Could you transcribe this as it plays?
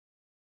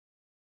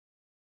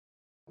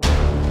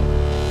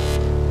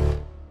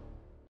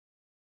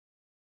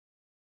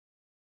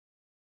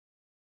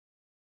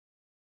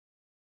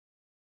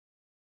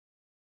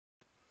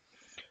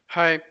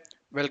Hi,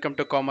 welcome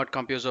to Comet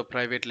Computer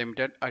Private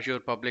Limited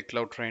Azure Public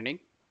Cloud Training.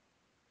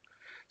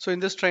 So in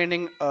this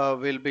training,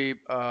 we'll be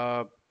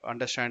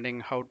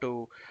understanding how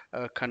to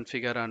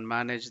configure and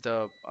manage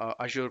the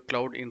Azure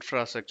cloud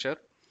infrastructure.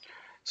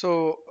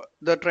 So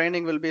the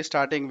training will be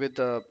starting with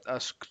the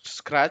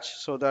scratch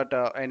so that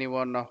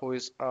anyone who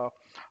is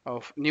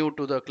new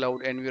to the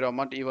cloud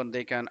environment, even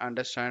they can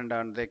understand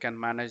and they can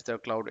manage the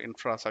cloud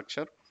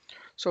infrastructure.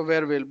 So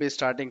where we'll be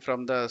starting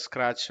from the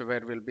scratch,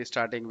 where we'll be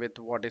starting with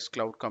what is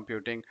cloud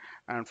computing,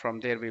 and from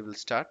there we will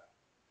start.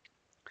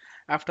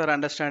 After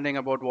understanding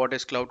about what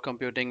is cloud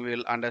computing,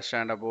 we'll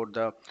understand about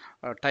the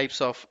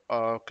types of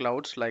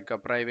clouds like a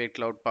private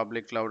cloud,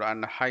 public cloud,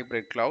 and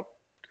hybrid cloud.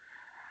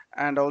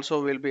 And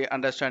also we'll be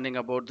understanding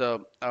about the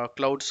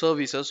cloud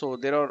services. So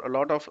there are a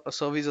lot of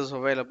services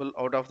available.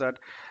 Out of that,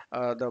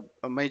 the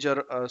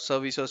major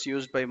services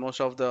used by most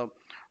of the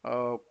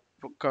uh,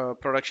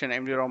 production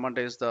environment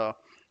is the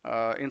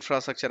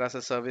infrastructure as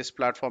a service,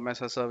 platform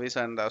as a service,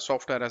 and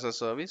software as a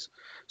service.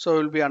 So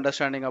we'll be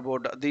understanding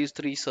about these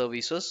three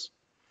services.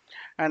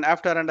 And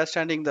after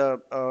understanding the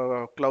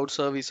cloud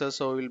services,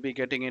 so we'll be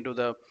getting into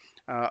the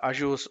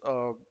Azure's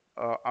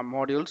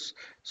modules.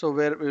 So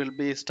where we will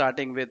be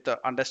starting with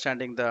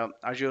understanding the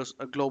Azure's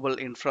global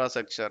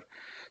infrastructure.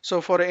 So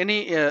for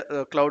any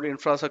cloud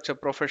infrastructure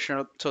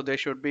professional, so they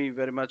should be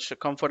very much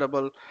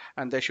comfortable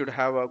and they should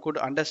have a good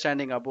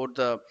understanding about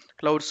the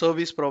cloud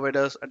service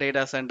providers,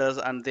 data centers,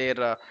 and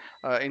their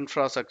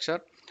infrastructure.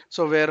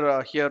 So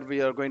where here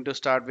we are going to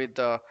start with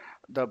the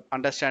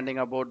understanding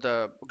about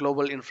the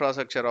global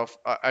infrastructure of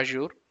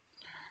Azure.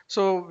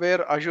 So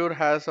where Azure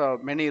has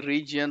many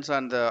regions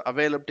and the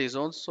availability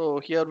zones. So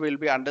here we'll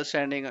be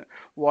understanding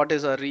what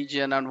is a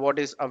region and what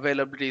is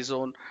availability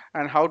zone,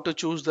 and how to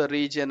choose the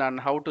region and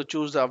how to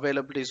choose the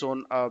availability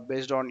zone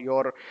based on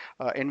your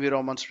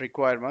environment's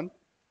requirement.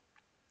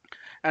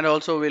 And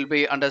also we'll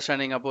be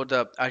understanding about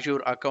the Azure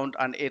account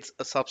and its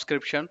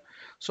subscription.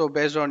 So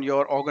based on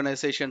your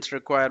organization's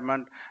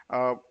requirement,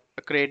 uh,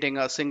 creating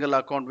a single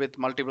account with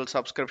multiple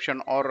subscription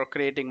or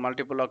creating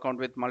multiple account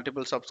with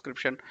multiple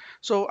subscription.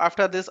 So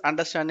after this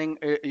understanding,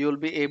 you'll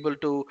be able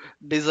to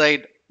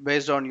decide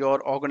based on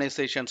your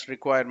organization's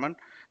requirement.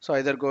 So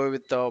either go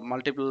with the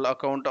multiple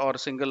account or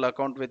single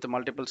account with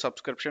multiple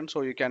subscription,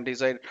 so you can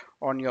decide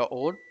on your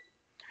own.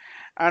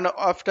 And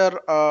after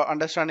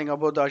understanding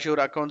about the Azure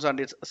accounts and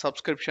its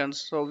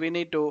subscriptions, so we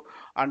need to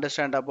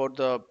understand about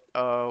the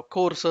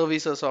core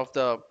services of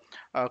the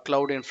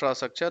cloud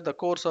infrastructure. The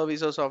core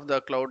services of the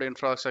cloud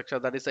infrastructure,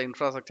 that is the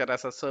infrastructure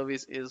as a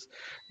service, is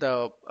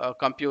the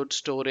compute,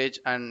 storage,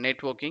 and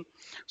networking.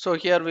 So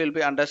here we'll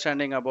be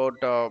understanding about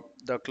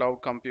the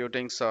cloud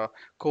computing's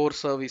core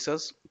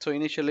services. So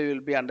initially we'll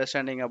be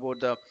understanding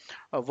about the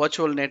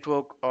virtual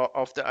network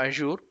of the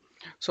Azure.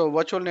 So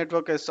virtual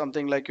network is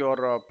something like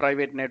your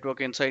private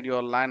network inside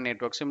your LAN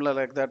network. Similar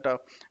like that,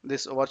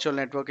 this virtual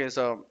network is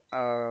a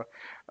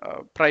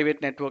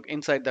private network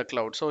inside the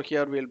cloud. So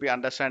here we'll be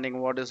understanding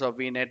what is a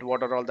VNet,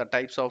 what are all the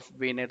types of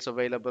VNets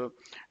available,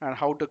 and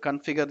how to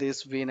configure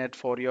this VNet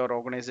for your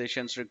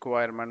organization's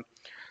requirement.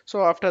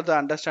 So after the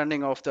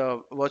understanding of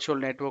the virtual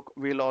network,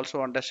 we'll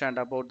also understand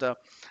about the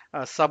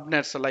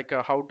subnets, like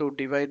how to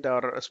divide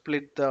or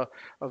split the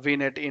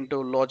VNet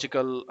into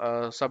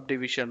logical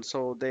subdivisions.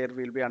 So there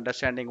we'll be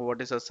understanding what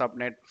is a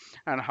subnet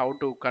and how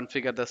to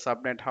configure the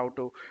subnet, how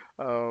to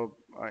uh,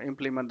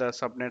 implement the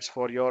subnets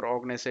for your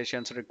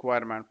organization's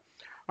requirement.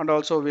 And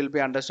also we'll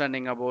be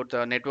understanding about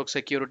the network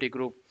security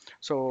group.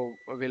 So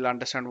we'll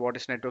understand what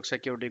is network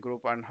security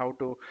group and how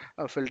to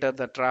filter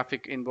the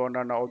traffic inbound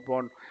and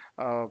outbound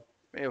uh,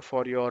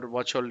 for your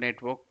virtual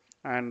network,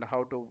 and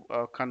how to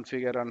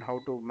configure and how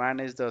to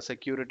manage the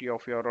security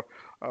of your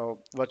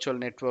virtual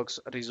networks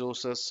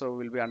resources. So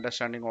we'll be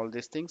understanding all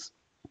these things.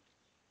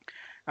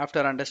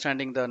 After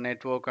understanding the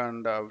network,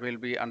 and we'll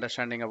be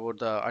understanding about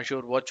the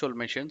Azure virtual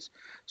machines.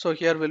 So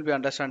here we'll be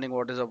understanding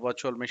what is a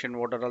virtual machine,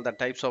 what are all the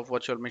types of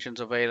virtual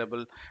machines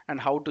available, and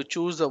how to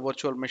choose the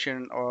virtual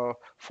machine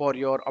for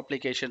your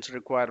applications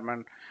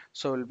requirement.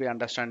 So we'll be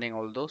understanding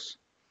all those.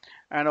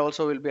 And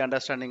also we'll be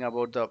understanding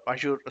about the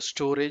Azure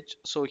storage.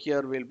 So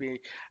here we'll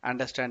be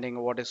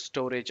understanding what is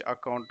storage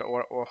account,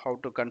 or how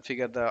to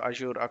configure the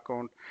Azure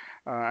account,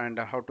 and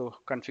how to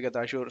configure the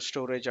Azure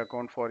storage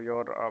account for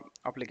your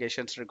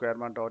applications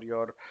requirement or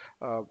your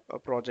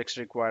projects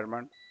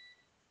requirement.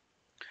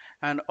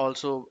 And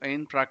also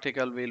in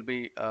practical we'll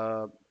be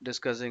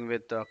discussing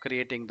with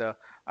creating the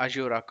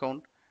Azure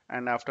account.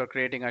 And after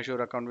creating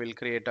Azure account, we'll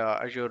create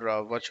Azure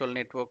virtual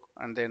network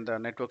and then the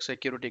network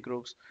security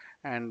groups,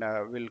 and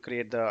we'll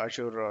create the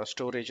Azure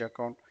storage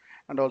account.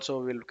 And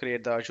also we'll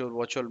create the Azure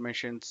virtual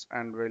machines,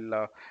 and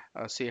we'll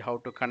see how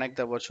to connect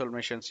the virtual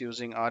machines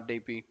using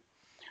RDP.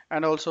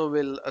 And also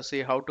we'll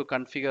see how to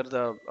configure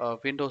the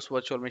Windows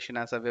virtual machine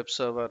as a web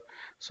server.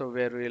 So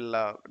where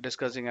we'll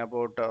discussing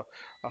about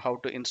how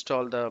to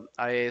install the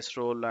IIS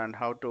role, and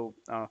how to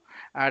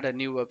add a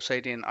new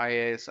website in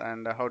IIS,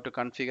 and how to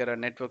configure a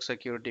network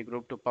security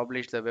group to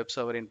publish the web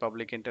server in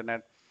public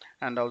internet,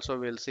 and also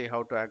we'll see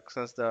how to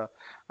access the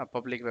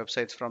public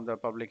websites from the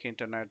public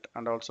internet,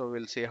 and also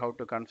we'll see how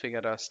to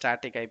configure a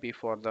static IP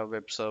for the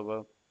web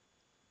server.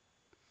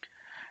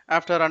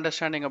 After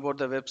understanding about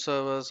the web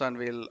servers, and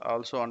we'll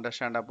also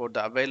understand about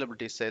the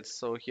availability sets.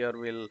 So here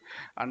we'll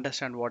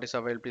understand what is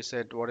availability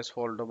set, what is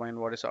fault domain,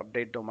 what is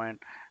update domain,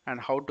 and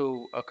how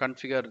to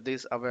configure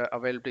this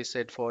availability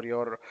set for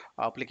your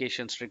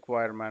application's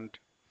requirement.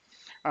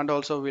 And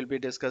also we'll be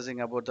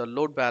discussing about the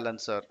load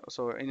balancer.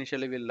 So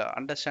initially we'll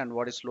understand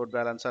what is load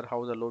balancer,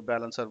 how the load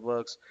balancer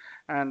works,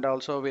 and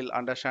also we'll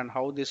understand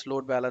how this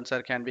load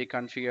balancer can be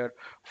configured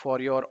for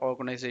your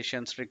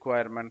organization's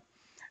requirement.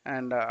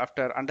 And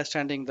after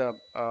understanding the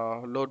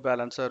load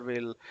balancer,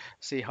 we'll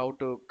see how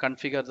to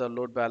configure the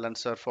load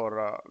balancer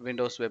for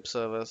Windows web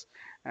servers,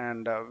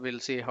 and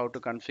we'll see how to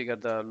configure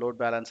the load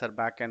balancer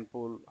backend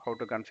pool, how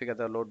to configure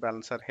the load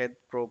balancer head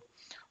probe,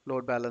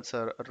 load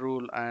balancer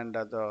rule, and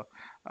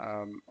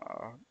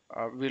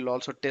we'll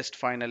also test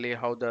finally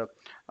how the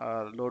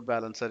load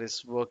balancer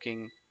is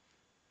working.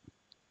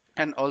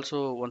 And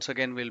also once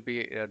again we'll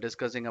be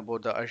discussing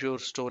about the Azure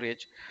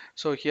storage.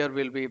 So here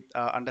we'll be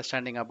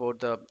understanding about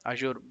the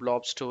Azure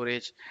blob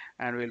storage,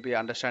 and we'll be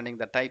understanding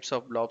the types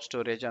of blob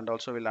storage, and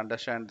also we'll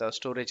understand the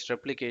storage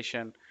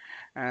replication.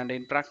 And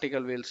in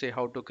practical we'll see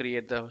how to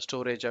create the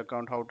storage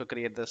account, how to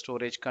create the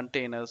storage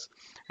containers,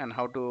 and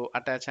how to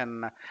attach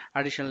an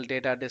additional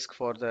data disk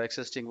for the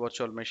existing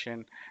virtual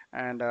machine.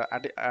 And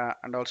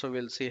and also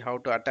we'll see how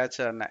to attach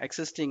an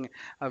existing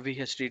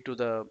VHD to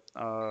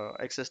the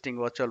existing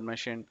virtual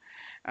machine.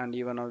 And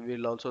even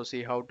we'll also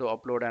see how to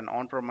upload an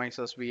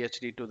on-premises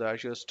VHD to the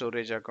Azure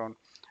storage account,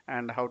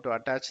 and how to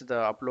attach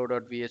the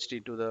uploaded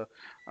VHD to the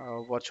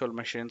virtual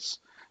machines.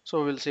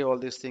 So we'll see all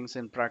these things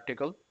in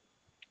practical.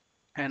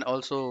 And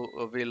also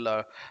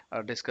we'll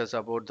discuss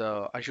about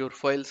the Azure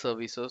file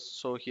services.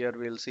 So here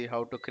we'll see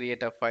how to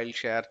create a file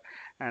share,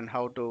 and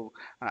how to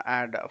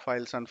add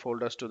files and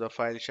folders to the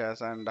file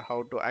shares, and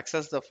how to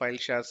access the file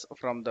shares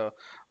from the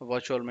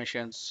virtual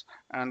machines.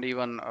 And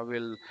even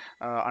we'll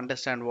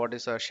understand what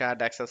is a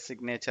shared access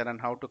signature,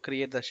 and how to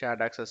create the shared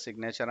access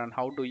signature, and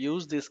how to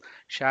use this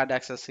shared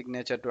access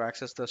signature to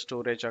access the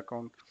storage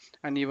account.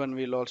 And even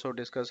we'll also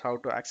discuss how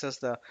to access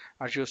the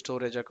Azure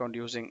storage account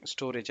using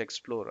Storage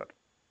Explorer.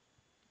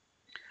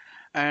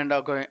 And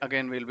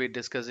again, we'll be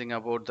discussing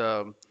about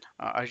the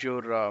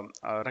Azure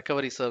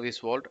Recovery Service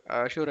Vault.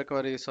 Azure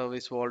Recovery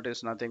Service Vault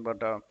is nothing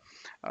but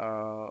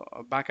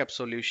a backup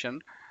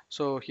solution.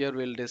 So here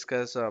we'll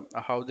discuss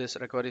how this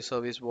Recovery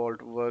Service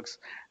Vault works,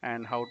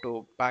 and how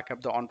to back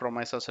up the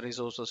on-premises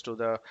resources to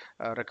the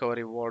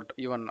Recovery Vault,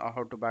 even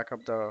how to back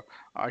up the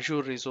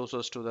Azure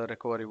resources to the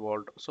Recovery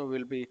Vault. So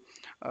we'll be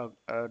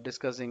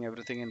discussing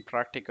everything in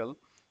practical.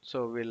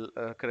 So we'll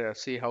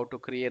see how to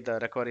create the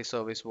Recovery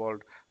Service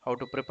Vault, how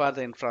to prepare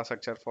the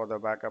infrastructure for the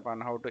backup,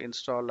 and how to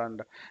install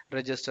and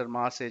register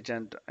Mass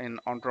Agent in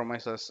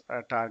on-premises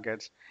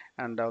targets.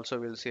 And also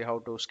we'll see how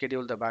to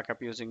schedule the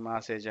backup using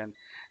Mass Agent,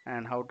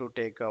 and how to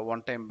take a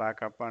one-time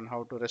backup, and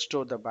how to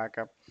restore the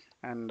backup.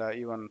 And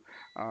even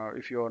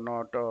if you are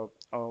not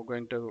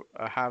going to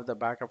have the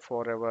backup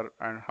forever,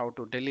 and how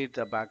to delete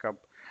the backup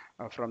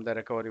from the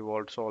recovery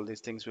vault. So all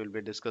these things we'll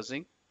be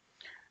discussing.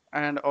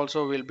 And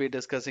also we'll be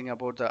discussing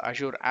about the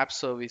Azure App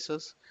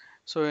Services.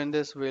 So in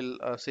this we'll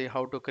see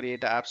how to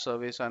create app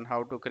service, and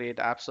how to create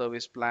app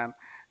service plan,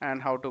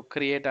 and how to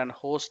create and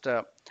host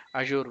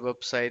Azure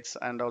websites.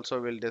 And also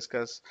we'll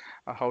discuss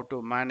how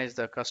to manage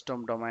the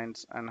custom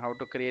domains, and how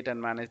to create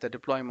and manage the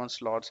deployment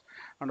slots.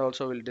 And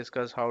also we'll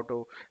discuss how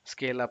to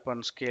scale up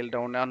and scale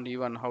down, and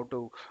even how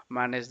to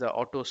manage the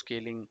auto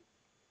scaling.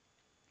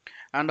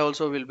 And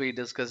also we'll be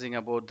discussing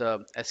about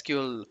the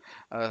SQL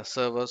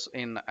servers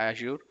in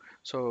Azure,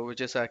 so which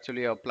is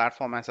actually a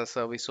platform as a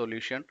service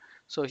solution.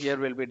 So here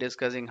we'll be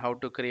discussing how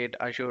to create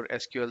Azure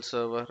SQL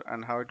server,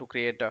 and how to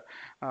create a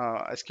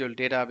SQL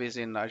database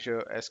in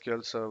Azure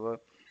SQL server.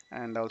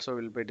 And also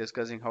we'll be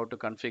discussing how to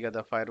configure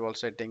the firewall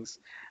settings.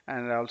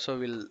 And also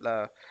we'll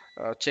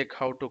check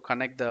how to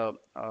connect the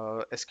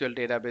SQL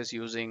database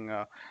using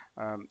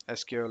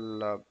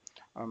SQL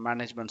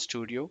Management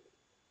Studio.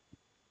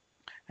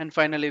 And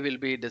finally, we'll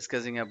be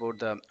discussing about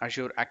the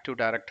Azure Active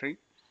Directory.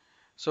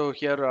 So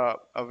here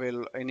I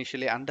will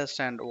initially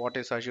understand what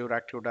is Azure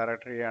Active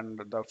Directory, and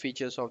the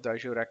features of the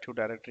Azure Active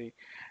Directory.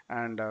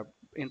 And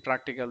in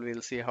practical,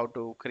 we'll see how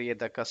to create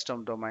the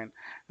custom domain,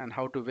 and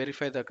how to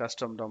verify the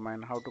custom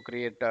domain, how to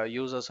create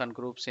users and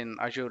groups in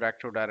Azure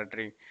Active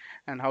Directory,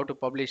 and how to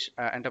publish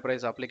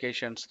enterprise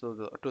applications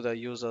to the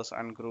users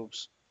and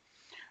groups.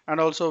 And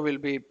also we'll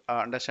be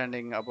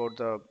understanding about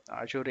the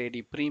Azure AD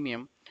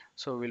Premium.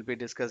 So we'll be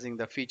discussing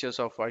the features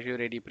of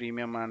Azure AD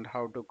Premium, and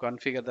how to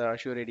configure the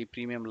Azure AD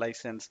Premium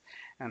license,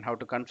 and how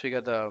to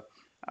configure the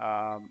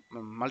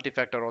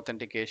multi-factor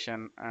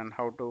authentication and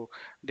how to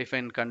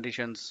define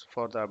conditions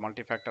for the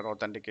multi-factor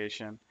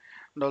authentication.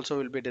 And also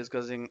we'll be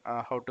discussing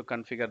how to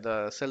configure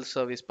the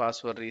self-service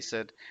password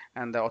reset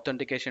and the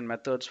authentication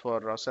methods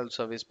for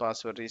self-service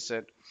password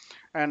reset.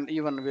 And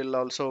even we'll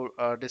also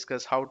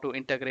discuss how to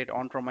integrate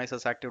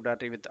on-premises Active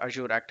Directory with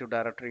Azure Active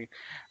Directory,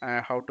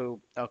 how to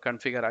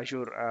configure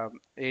Azure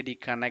AD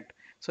Connect.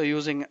 So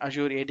using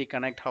Azure AD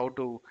Connect, how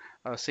to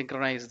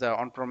synchronize the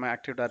on-prem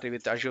Active Directory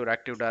with Azure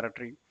Active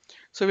Directory.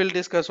 So we'll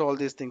discuss all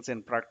these things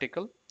in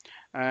practical,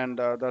 and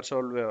that's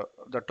all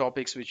the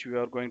topics which we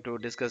are going to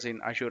discuss in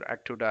Azure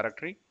Active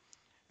Directory.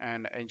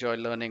 And enjoy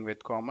learning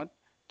with Common.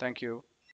 Thank you.